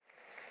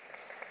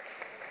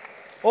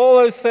All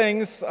those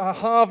things are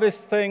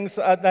harvest things.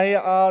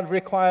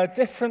 Require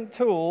different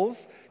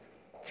tools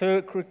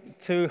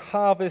to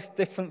harvest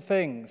different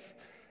things.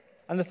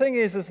 And the thing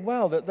is as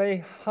well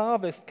that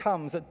harvest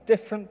comes at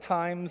different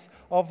times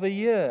of the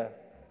year.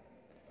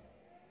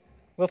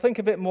 We'll think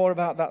a bit more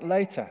about that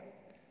later.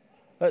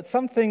 But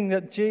something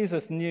that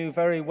Jesus knew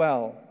very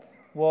well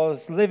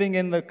was living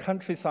in the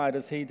countryside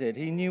as he did.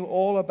 He knew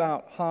all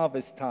about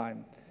harvest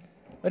time.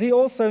 But he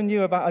also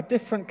knew about a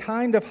different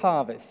kind of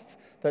harvest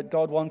that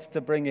God wanted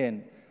to bring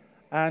in.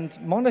 And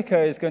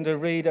Monica is going to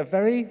read a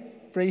very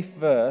brief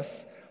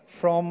verse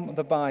from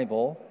the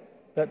Bible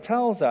that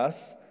tells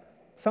us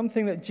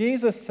something that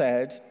Jesus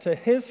said to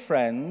his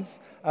friends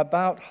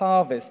about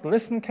harvest.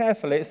 Listen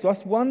carefully. It's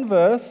just one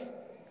verse.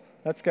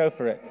 Let's go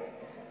for it.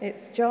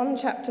 It's John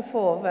chapter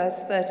 4, verse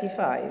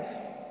 35.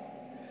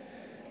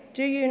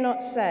 Do you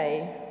not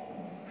say,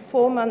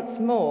 4 months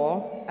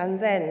more, and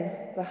then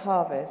the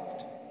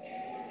harvest?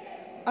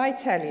 I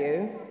tell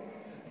you,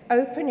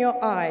 open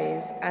your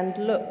eyes and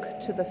look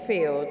to the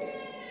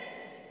fields.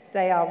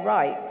 They are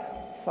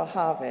ripe for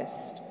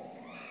harvest.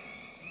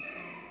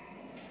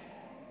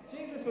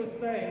 Jesus was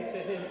saying to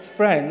his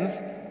friends,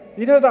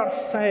 you know that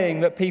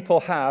saying that people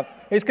have,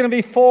 it's going to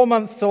be 4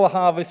 months till the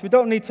harvest, we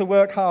don't need to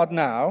work hard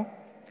now.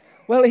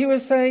 Well, he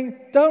was saying,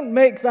 don't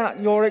make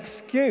that your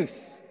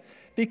excuse,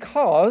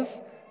 because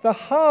the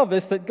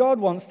harvest that God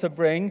wants to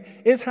bring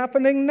is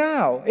happening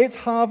now. It's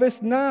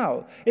harvest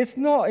now. It's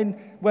not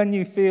when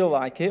you feel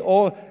like it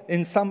or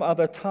in some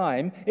other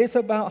time. It's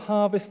about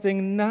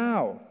harvesting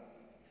now.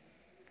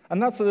 And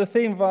that's what the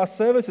theme of our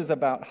service is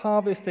about,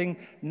 harvesting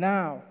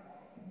now.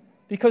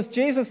 Because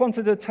Jesus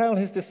wanted to tell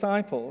his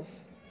disciples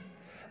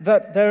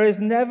that there is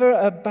never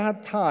a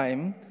bad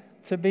time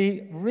to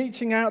be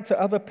reaching out to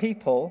other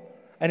people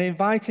and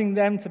inviting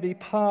them to be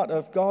part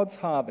of God's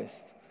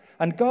harvest.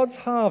 And God's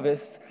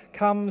harvest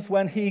comes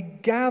when he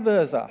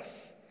gathers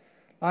us,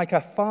 like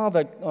a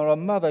father or a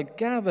mother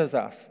gathers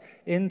us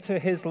into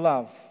his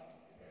love.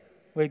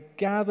 We're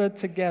gathered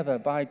together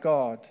by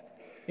God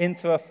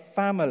into a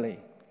family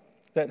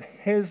that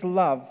his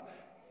love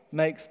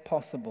makes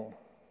possible.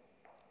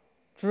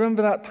 Do you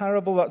remember that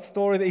parable, that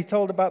story that he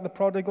told about the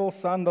prodigal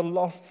son, the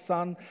lost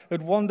son, who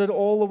had wandered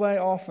all the way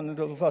off and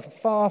was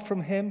far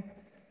from him?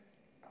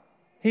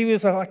 He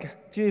was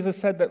Jesus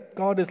said that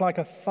God is like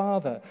a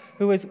father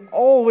who is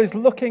always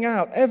looking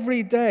out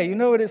every day. You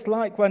know what it's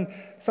like when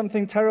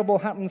something terrible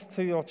happens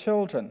to your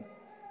children.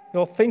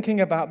 You're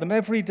thinking about them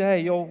every day.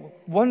 You're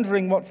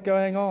wondering what's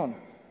going on.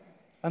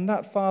 And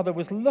that father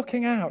was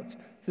looking out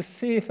to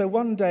see if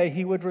one day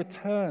he would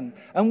return.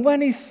 And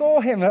when he saw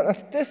him at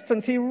a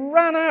distance, he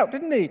ran out,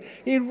 didn't he?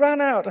 He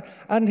ran out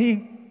and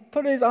he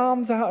put his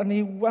arms out and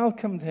he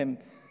welcomed him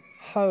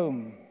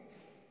home.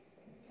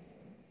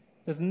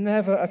 There's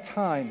never a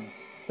time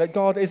that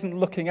God isn't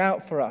looking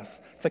out for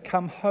us to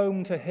come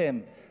home to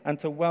him and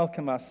to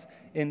welcome us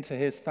into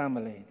his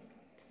family.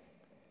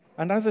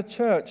 And as a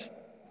church,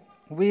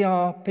 we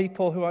are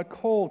people who are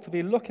called to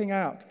be looking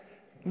out,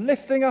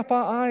 lifting up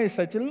our eyes,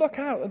 said, you look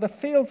out, the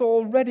fields are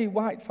already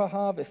white for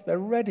harvest. They're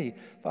ready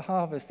for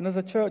harvest. And as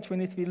a church, we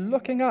need to be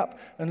looking up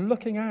and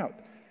looking out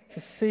to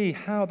see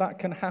how that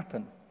can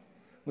happen.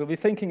 We'll be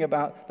thinking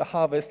about the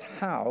harvest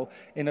how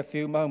in a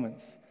few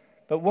moments.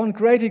 But one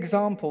great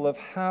example of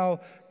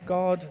how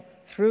God,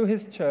 through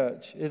his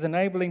church, is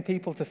enabling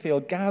people to feel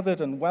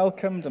gathered and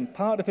welcomed and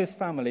part of his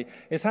family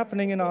is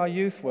happening in our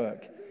youth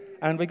work.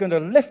 And we're going to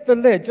lift the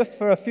lid just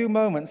for a few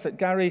moments that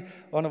Gary,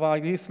 one of our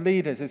youth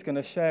leaders, is going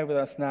to share with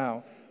us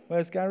now.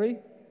 Where's Gary?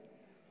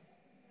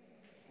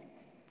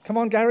 Come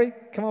on, Gary.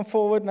 Come on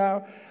forward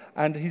now.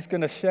 And he's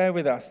going to share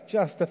with us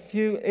just a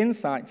few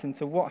insights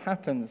into what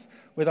happens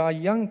with our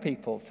young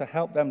people to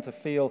help them to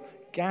feel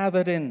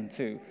gathered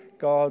into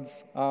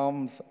God's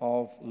arms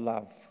of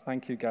love.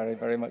 Thank you, Gary,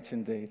 very much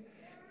indeed.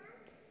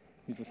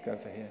 You just go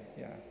to here,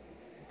 yeah.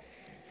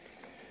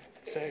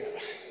 So,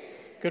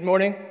 good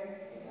morning.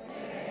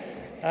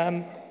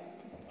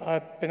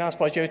 I've been asked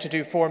by Joe to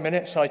do 4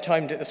 minutes. I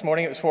timed it this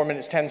morning. It was 4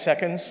 minutes, 10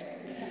 seconds.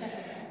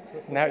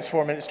 Now it's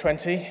 4 minutes,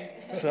 20.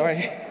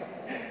 Sorry.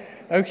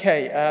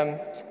 Okay,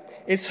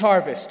 it's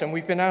harvest, and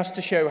we've been asked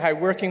to show how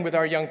working with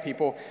our young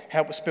people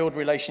helps build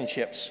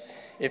relationships.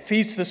 It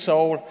feeds the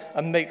soul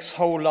and makes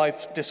whole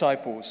life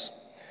disciples.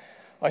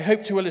 I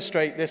hope to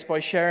illustrate this by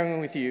sharing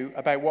with you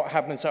about what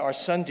happens at our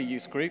Sunday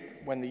youth group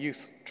when the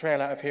youth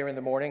trail out of here in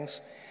the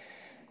mornings,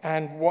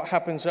 and what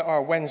happens at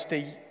our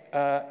Wednesday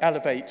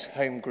Elevate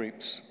home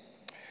groups.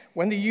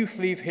 When the youth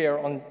leave here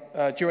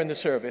during the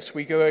service,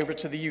 we go over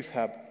to the Youth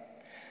Hub.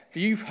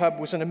 The Youth Hub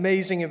was an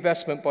amazing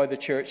investment by the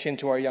church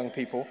into our young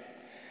people.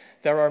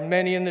 There are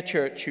many in the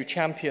church who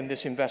champion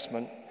this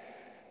investment,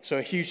 so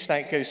a huge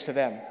thank goes to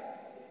them.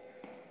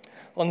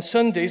 On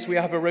Sundays, we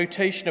have a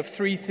rotation of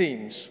 3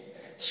 themes: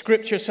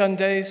 Scripture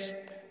Sundays,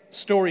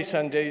 Story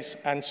Sundays,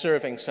 and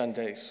Serving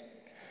Sundays.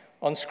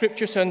 On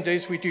Scripture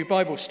Sundays, we do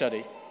Bible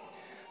study.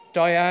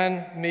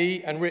 Diane,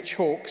 me, and Rich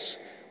Hawkes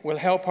will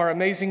help our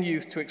amazing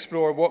youth to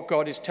explore what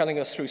God is telling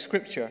us through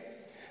Scripture.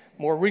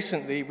 More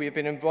recently, we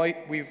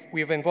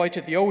have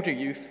invited the older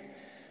youth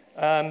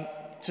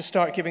to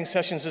start giving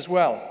sessions as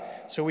well.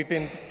 So we've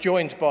been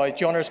joined by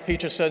John Ers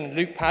Peterson,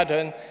 Luke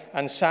Padden,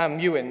 and Sam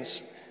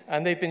Ewins,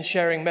 and they've been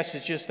sharing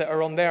messages that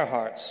are on their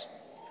hearts.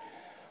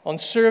 On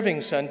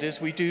Serving Sundays,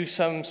 we do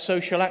some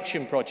social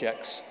action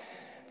projects,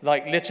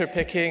 like litter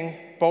picking,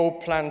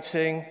 bulb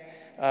planting,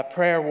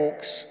 prayer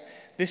walks.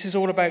 This is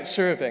all about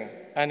serving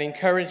and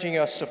encouraging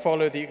us to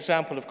follow the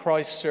example of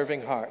Christ's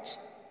serving heart.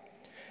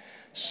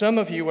 Some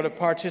of you will have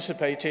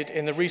participated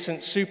in the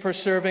recent Super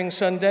Serving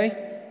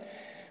Sunday,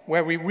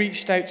 where we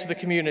reached out to the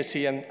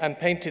community and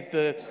painted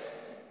the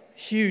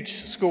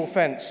huge school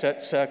fence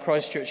at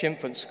Christchurch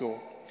Infant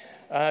School.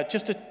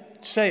 Just to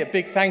say a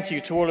big thank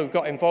you to all who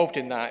got involved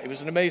in that. It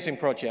was an amazing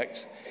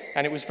project,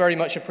 and it was very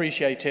much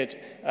appreciated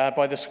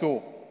by the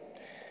school.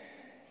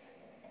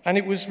 And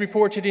it was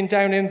reported in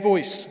Down End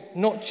Voice,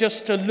 not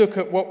just a look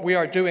at what we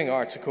are doing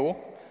article,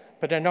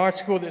 but an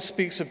article that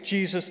speaks of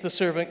Jesus the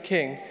Servant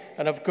King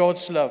and of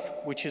God's love,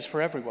 which is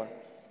for everyone.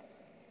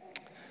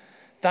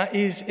 That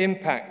is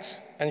impact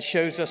and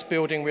shows us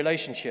building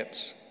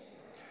relationships.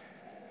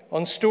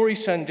 On Story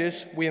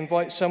Sundays, we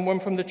invite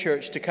someone from the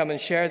church to come and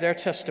share their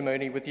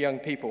testimony with young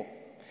people.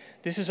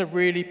 This is a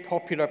really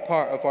popular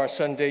part of our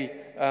Sunday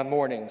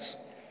mornings.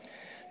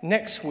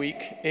 Next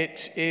week,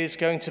 it is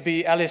going to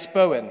be Ellis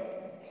Bowen.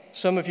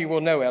 Some of you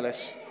will know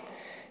Ellis.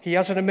 He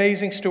has an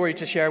amazing story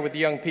to share with the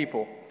young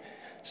people.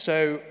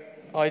 So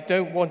I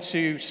don't want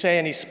to say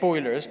any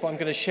spoilers, but I'm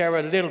going to share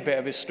a little bit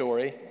of his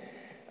story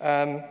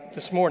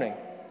this morning.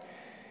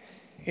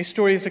 His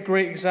story is a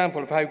great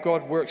example of how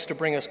God works to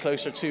bring us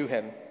closer to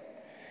him.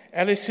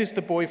 Ellis is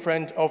the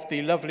boyfriend of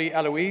the lovely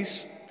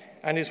Eloise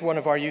and is one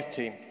of our youth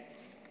team.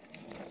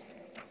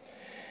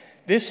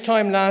 This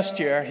time last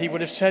year, he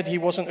would have said he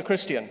wasn't a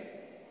Christian.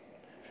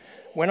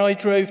 When I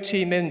drove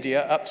Team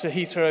India up to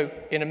Heathrow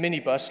in a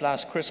minibus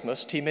last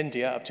Christmas, Team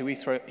India up to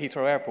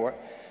Heathrow Airport,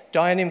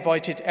 Diane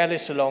invited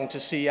Ellis along to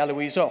see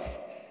Eloise off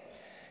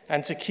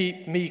and to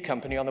keep me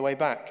company on the way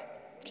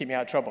back. Keep me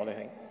out of trouble, I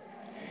think.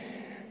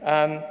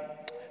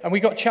 And we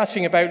got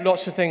chatting about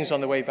lots of things on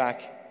the way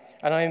back,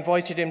 and I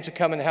invited him to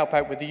come and help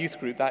out with the youth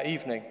group that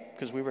evening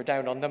because we were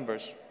down on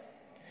numbers.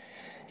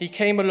 He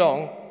came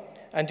along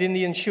and in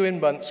the ensuing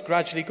months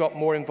gradually got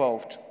more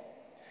involved.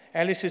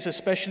 Ellis is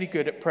especially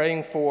good at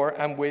praying for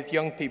and with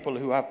young people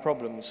who have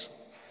problems.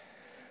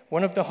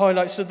 One of the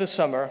highlights of the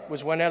summer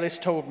was when Ellis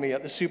told me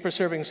at the Super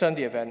Serving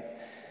Sunday event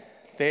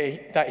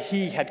that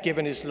he had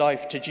given his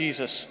life to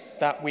Jesus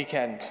that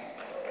weekend.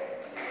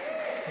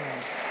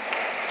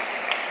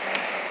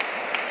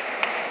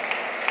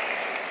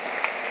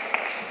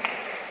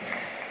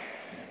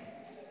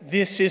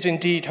 This is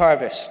indeed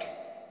harvest.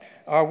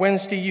 Our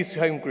Wednesday youth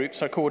home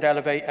groups are called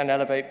Elevate and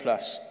Elevate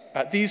Plus.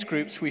 At these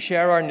groups, we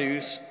share our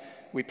news,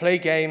 we play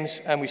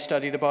games, and we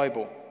study the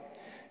Bible.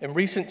 In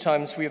recent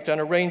times, we have done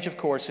a range of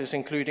courses,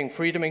 including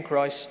Freedom in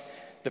Christ,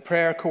 the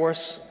prayer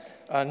course,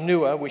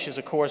 NUA, which is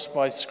a course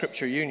by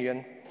Scripture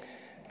Union,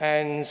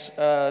 and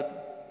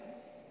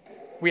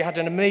we had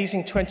an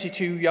amazing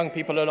 22 young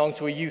people along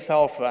to a Youth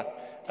Alpha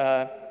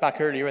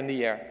back earlier in the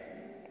year.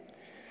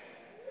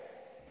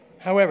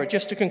 However,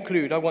 just to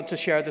conclude, I want to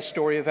share the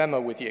story of Emma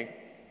with you.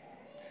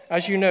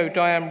 As you know,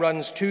 Diane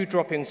runs 2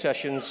 drop-in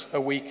sessions a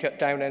week at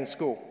Down End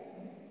School.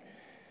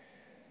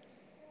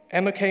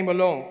 Emma came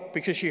along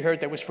because she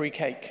heard there was free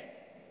cake.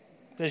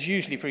 There's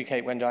usually free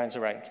cake when Diane's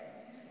around.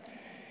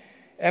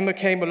 Emma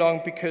came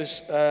along because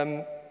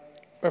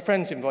her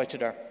friends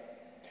invited her.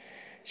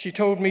 She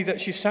told me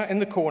that she sat in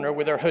the corner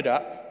with her hood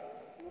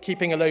up,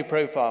 keeping a low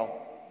profile.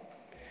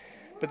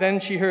 But then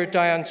she heard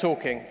Diane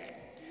talking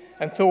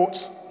and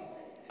thought,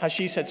 as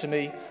she said to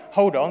me,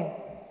 "Hold on,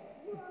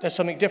 there's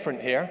something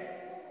different here."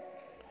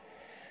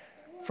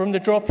 From the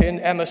drop-in,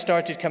 Emma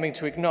started coming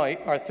to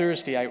Ignite, our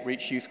Thursday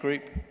outreach youth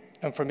group,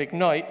 and from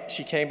Ignite,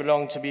 she came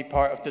along to be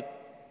part of the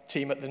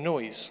team at The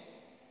Noise.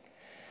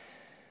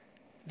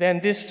 Then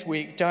this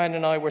week, Diane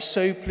and I were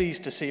so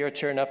pleased to see her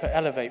turn up at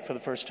Elevate for the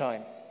first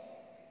time.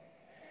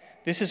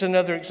 This is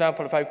another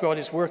example of how God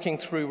is working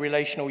through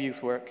relational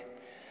youth work.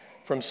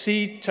 From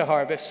seed to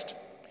harvest,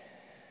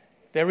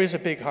 there is a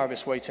big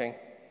harvest waiting,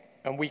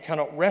 and we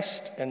cannot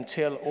rest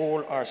until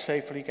all are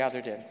safely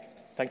gathered in.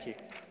 Thank you.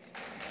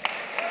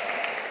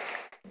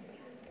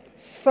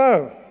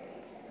 So,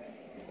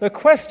 the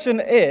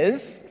question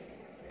is,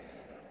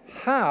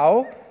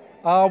 how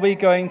are we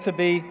going to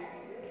be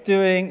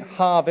doing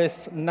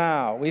Harvest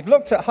Now? We've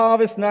looked at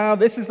Harvest Now.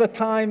 This is the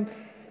time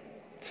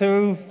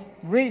to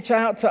reach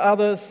out to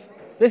others.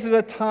 This is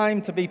the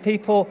time to be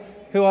people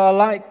who are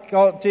like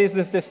God,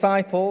 Jesus'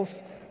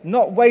 disciples,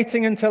 not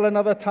waiting until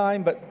another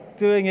time, but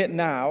doing it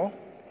now.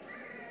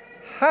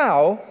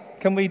 How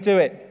can we do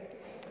it?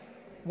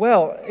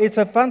 Well, it's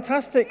a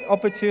fantastic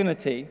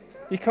opportunity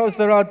because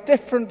there are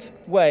different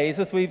ways,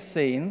 as we've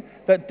seen,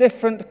 that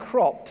different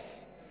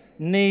crops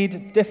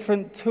need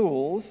different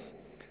tools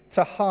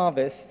to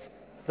harvest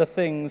the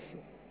things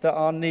that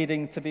are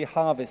needing to be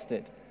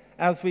harvested.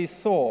 As we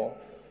saw,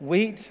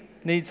 wheat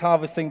needs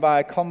harvesting by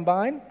a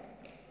combine.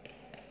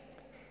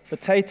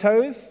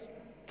 Potatoes,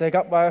 dig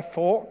up by a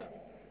fork.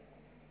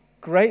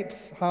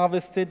 grapes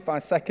harvested by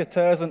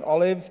secateurs, and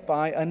olives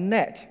by a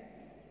net.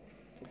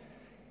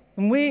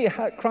 And we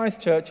at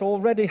Christ Church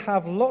already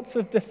have lots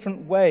of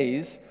different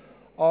ways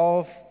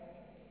of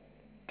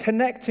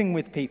connecting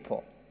with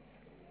people,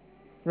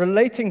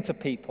 relating to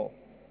people,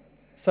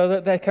 so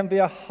that there can be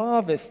a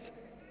harvest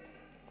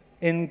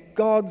in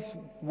God's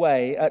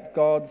way at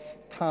God's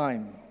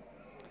time.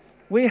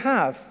 We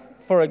have,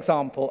 for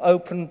example,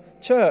 Open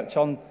Church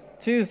on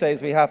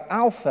Tuesdays. We have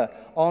Alpha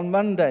on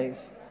Mondays.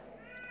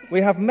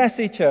 We have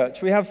Messy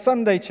Church. We have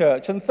Sunday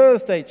Church and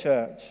Thursday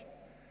Church.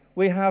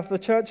 We have the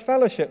Church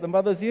Fellowship, the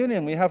Mothers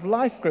Union. We have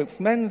life groups,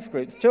 men's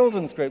groups,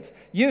 children's groups,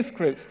 youth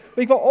groups.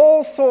 We've got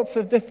all sorts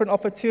of different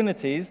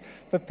opportunities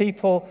for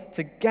people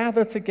to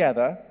gather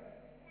together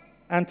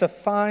and to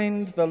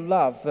find the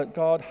love that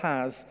God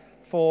has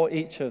for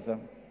each of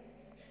them.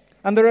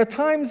 And there are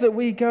times that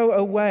we go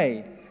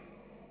away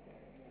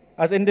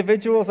as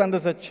individuals and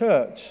as a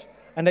church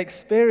and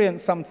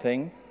experience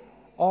something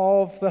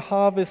of the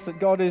harvest that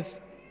God is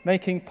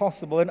making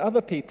possible in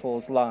other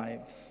people's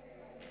lives.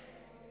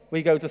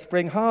 We go to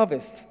Spring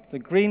Harvest, the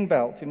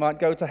Greenbelt. We might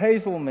go to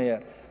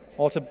Hazelmere,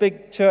 or to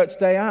Big Church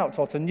Day Out,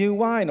 or to New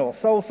Wine, or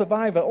Soul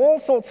Survivor. All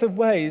sorts of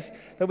ways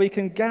that we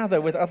can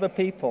gather with other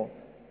people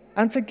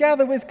and to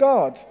gather with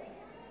God,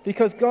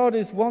 because God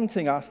is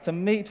wanting us to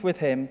meet with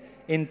him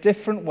in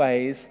different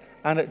ways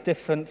and at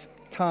different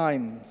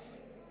times.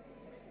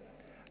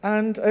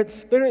 And at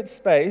Spirit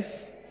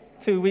Space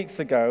 2 weeks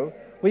ago,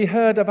 we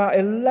heard about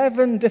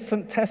 11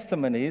 different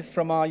testimonies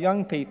from our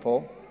young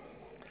people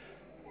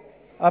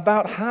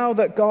about how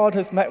that God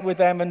has met with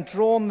them and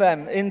drawn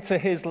them into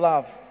his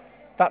love.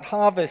 That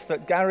harvest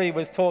that Gary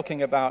was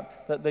talking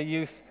about, that the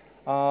youth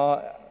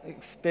are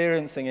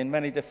experiencing in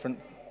many different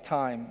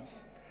times.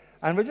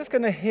 And we're just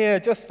going to hear,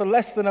 just for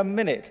less than a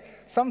minute,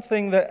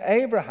 something that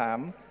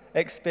Abraham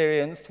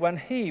experienced when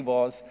he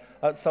was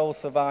at Soul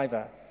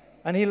Survivor.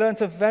 And he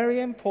learned a very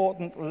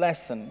important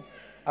lesson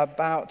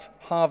about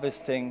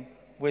harvesting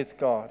with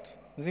God.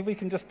 See if we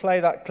can just play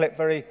that clip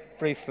very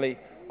briefly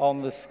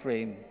on the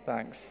screen.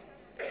 Thanks.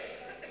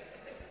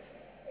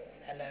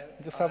 Hello.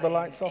 Just have the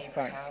lights off,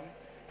 Abraham,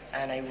 thanks.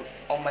 And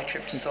on my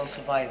trip to Soul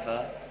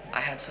Survivor, I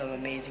had some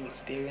amazing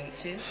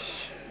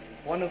experiences.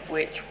 One of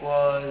which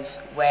was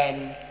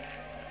when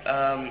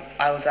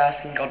I was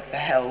asking God for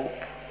help,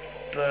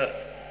 but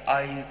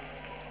I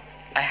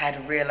had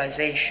a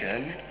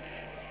realization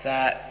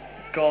that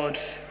God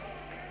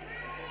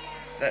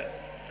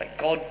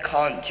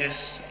can't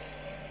just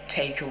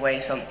take away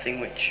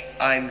something which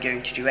I'm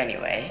going to do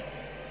anyway.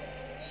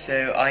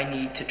 So I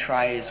need to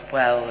try as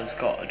well as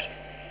God.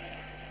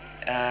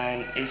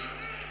 And it's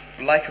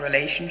like a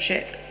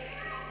relationship,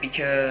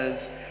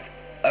 because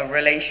a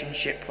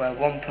relationship where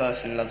one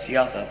person loves the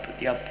other but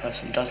the other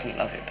person doesn't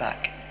love it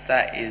back,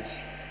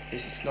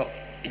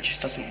 it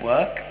just doesn't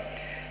work.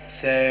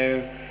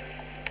 So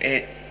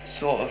it's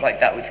sort of like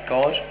that with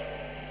God.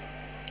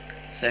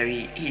 So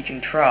he can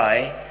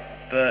try,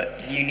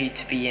 but you need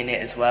to be in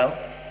it as well.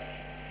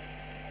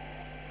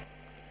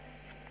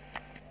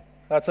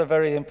 That's a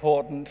very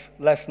important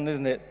lesson,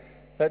 isn't it?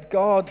 That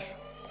God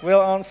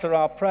will answer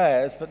our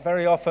prayers, but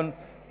very often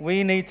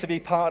we need to be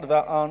part of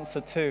that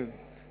answer too.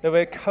 That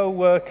we're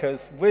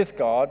co-workers with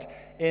God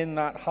in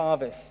that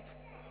harvest.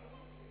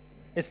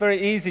 It's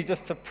very easy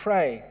just to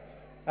pray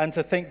and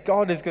to think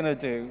God is going to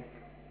do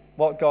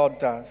what God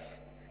does,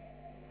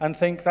 and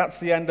think that's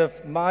the end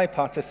of my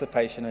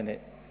participation in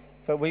it.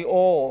 But we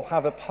all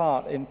have a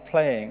part in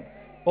playing.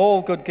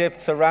 All good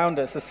gifts around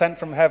us are sent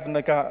from heaven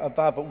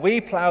above, but we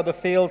plow the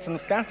fields and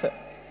scatter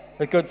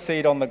the good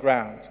seed on the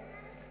ground.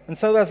 And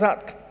so there's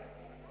that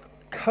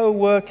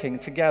co-working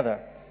together.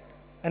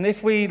 And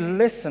if we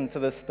listen to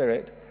the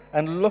Spirit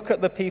and look at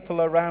the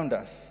people around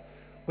us,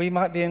 we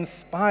might be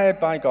inspired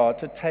by God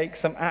to take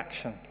some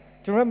action.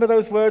 Do you remember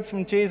those words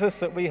from Jesus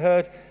that we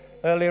heard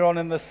earlier on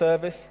in the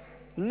service?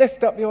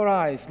 Lift up your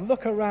eyes,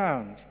 look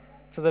around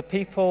to the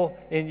people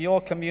in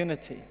your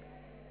community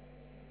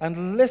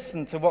and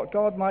listen to what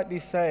God might be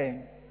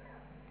saying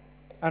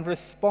and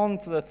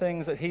respond to the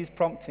things that he's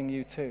prompting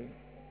you to.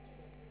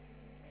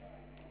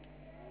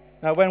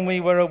 Now, when we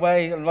were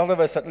away, a lot of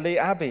us at Lee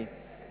Abbey,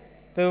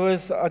 there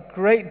was a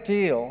great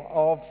deal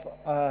of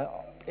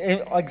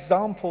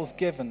examples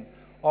given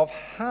of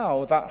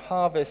how that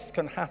harvest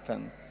can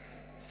happen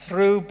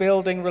through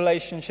building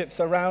relationships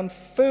around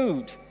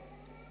food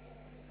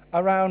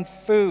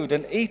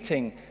and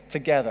eating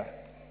together.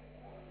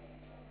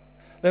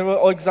 There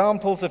were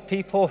examples of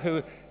people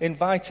who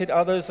invited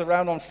others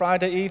around on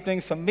Friday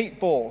evenings for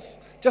meatballs,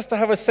 just to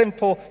have a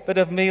simple bit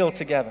of meal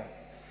together.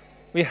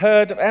 We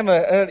heard of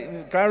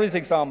Gary's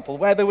example,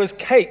 where there was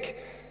cake,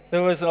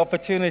 there was an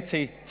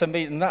opportunity to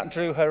meet, and that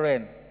drew her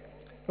in.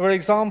 There were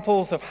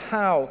examples of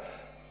how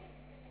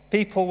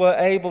people were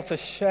able to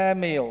share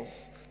meals,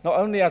 not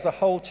only as a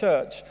whole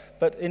church,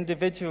 but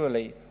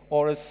individually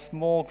or as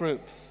small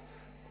groups,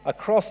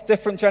 across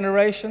different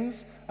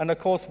generations, and of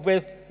course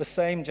with the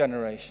same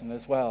generation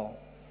as well.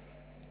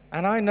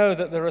 And I know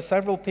that there are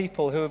several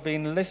people who have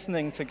been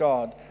listening to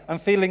God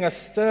and feeling a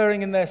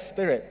stirring in their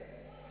spirit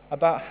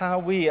about how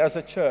we as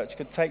a church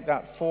could take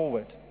that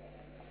forward.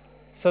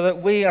 So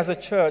that we as a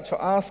church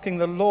are asking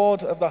the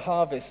Lord of the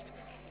harvest,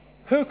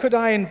 who could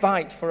I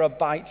invite for a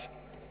bite?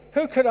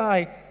 Who could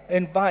I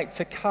invite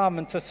to come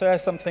and to share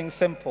something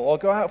simple or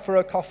go out for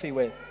a coffee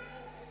with?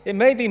 It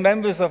may be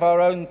members of our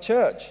own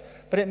church,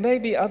 but it may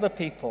be other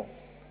people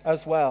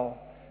as well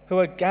who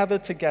are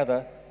gathered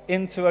together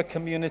into a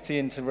community,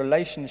 into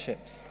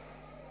relationships.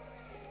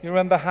 You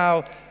remember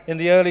how in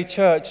the early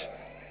church,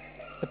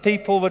 the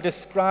people were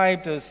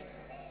described as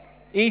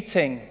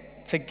eating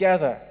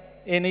together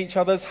in each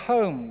other's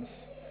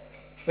homes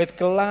with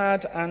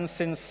glad and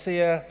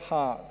sincere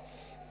hearts.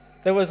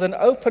 There was an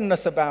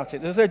openness about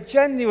it. There was a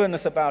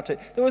genuineness about it.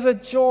 There was a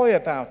joy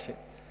about it.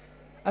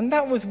 And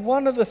that was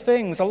one of the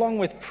things, along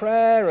with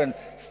prayer and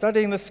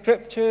studying the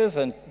scriptures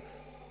and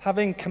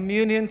having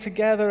communion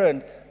together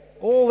and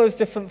all those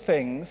different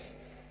things,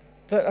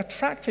 that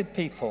attracted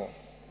people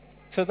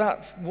to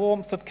that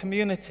warmth of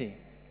community.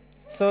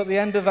 So at the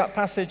end of that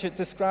passage, it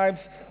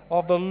describes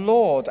of the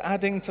Lord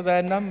adding to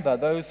their number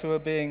those who are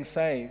being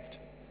saved.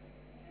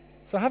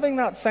 So having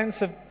that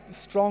sense of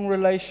strong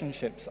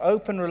relationships,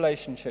 open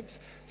relationships,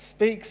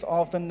 speaks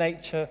of the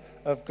nature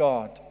of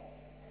God.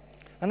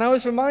 And I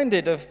was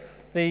reminded of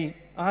the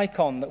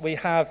icon that we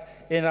have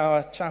in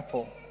our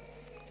chapel.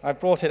 I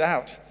brought it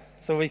out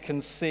so we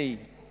can see.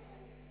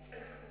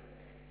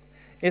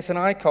 It's an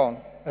icon,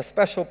 a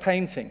special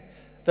painting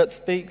that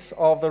speaks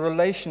of the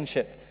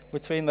relationship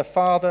between the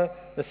Father,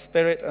 the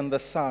Spirit, and the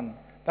Son,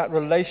 that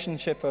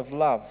relationship of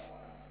love.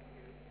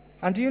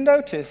 And do you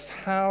notice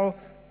how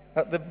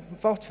at the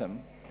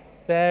bottom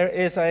there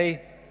is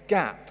a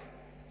gap?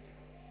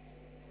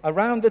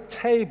 Around the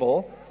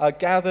table are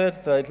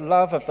gathered the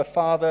love of the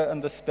Father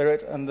and the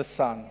Spirit and the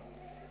Son.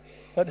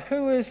 But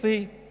who is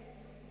the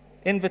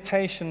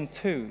invitation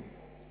to?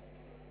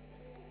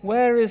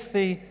 Where is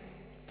the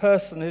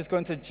person who's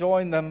going to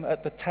join them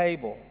at the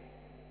table?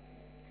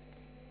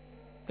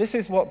 This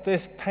is what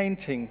this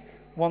painting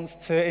wants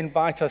to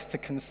invite us to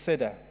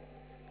consider.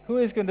 Who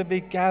is going to be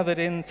gathered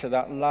into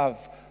that love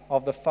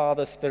of the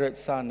Father, Spirit,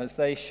 Son as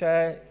they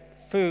share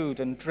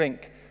food and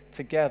drink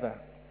together?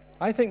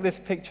 I think this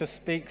picture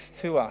speaks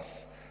to us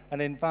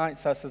and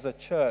invites us as a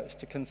church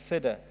to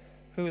consider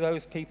who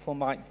those people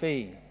might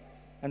be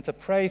and to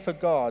pray for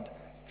God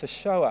to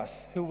show us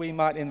who we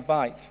might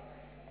invite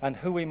and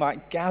who we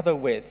might gather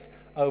with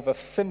over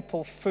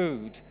simple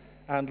food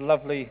and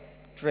lovely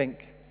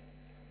drink.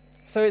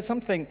 So it's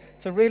something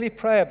to really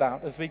pray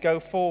about as we go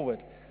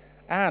forward.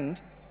 And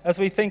as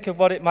we think of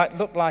what it might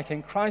look like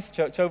in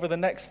Christchurch over the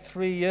next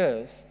 3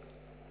 years,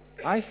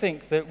 I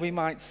think that we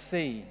might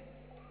see,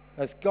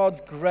 as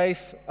God's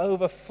grace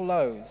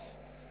overflows,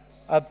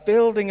 a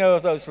building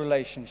of those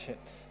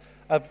relationships,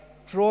 a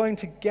drawing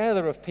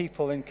together of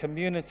people in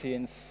community,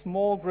 in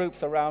small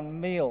groups around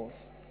meals,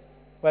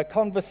 where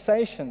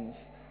conversations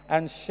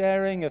and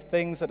sharing of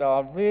things that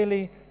are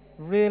really,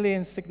 really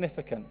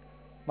insignificant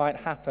might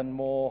happen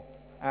more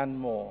and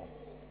more.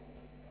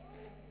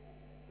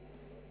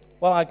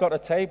 Well, I've got a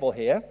table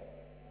here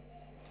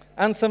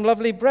and some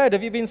lovely bread.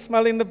 Have you been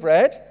smelling the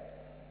bread?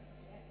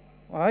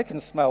 Well, I can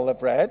smell the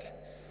bread.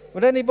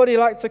 Would anybody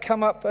like to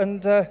come up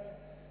and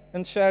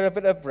share a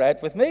bit of bread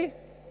with me?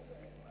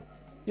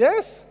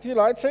 Yes? Do you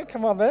like to?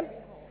 Come on then.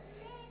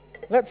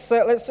 Let's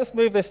just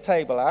move this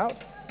table out.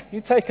 You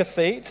take a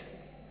seat.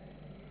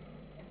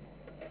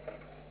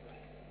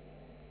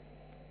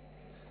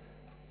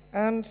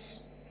 And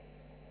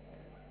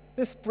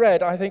this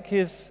bread, I think,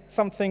 is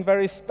something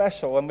very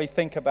special when we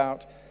think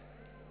about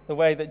the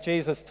way that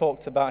Jesus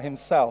talked about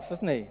himself,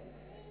 isn't he?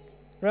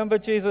 Remember,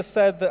 Jesus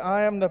said that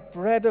I am the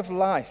bread of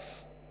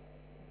life.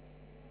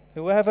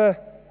 Whoever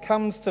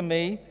comes to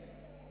me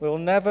will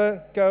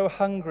never go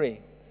hungry.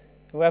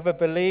 Whoever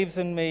believes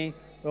in me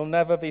will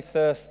never be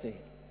thirsty.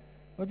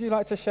 Would you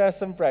like to share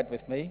some bread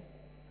with me?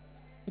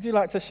 Would you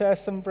like to share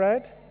some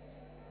bread?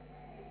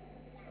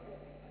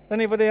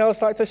 Anybody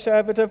else like to share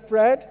a bit of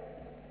bread?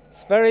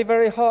 It's very,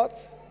 very hot.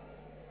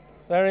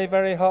 Very,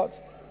 very hot.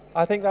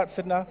 I think that's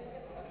enough.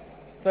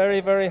 Very,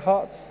 very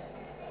hot.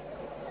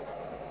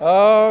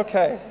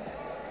 Okay.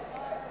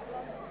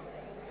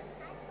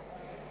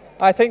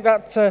 I think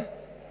that,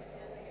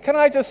 can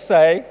I just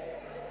say,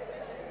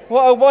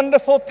 what a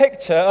wonderful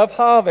picture of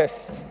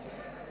harvest.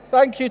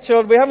 Thank you,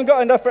 children. We haven't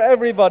got enough for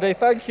everybody.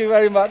 Thank you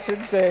very much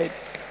indeed.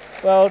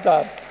 Well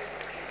done.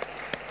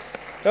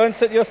 Go and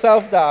sit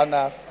yourself down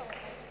now.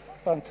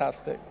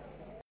 Fantastic.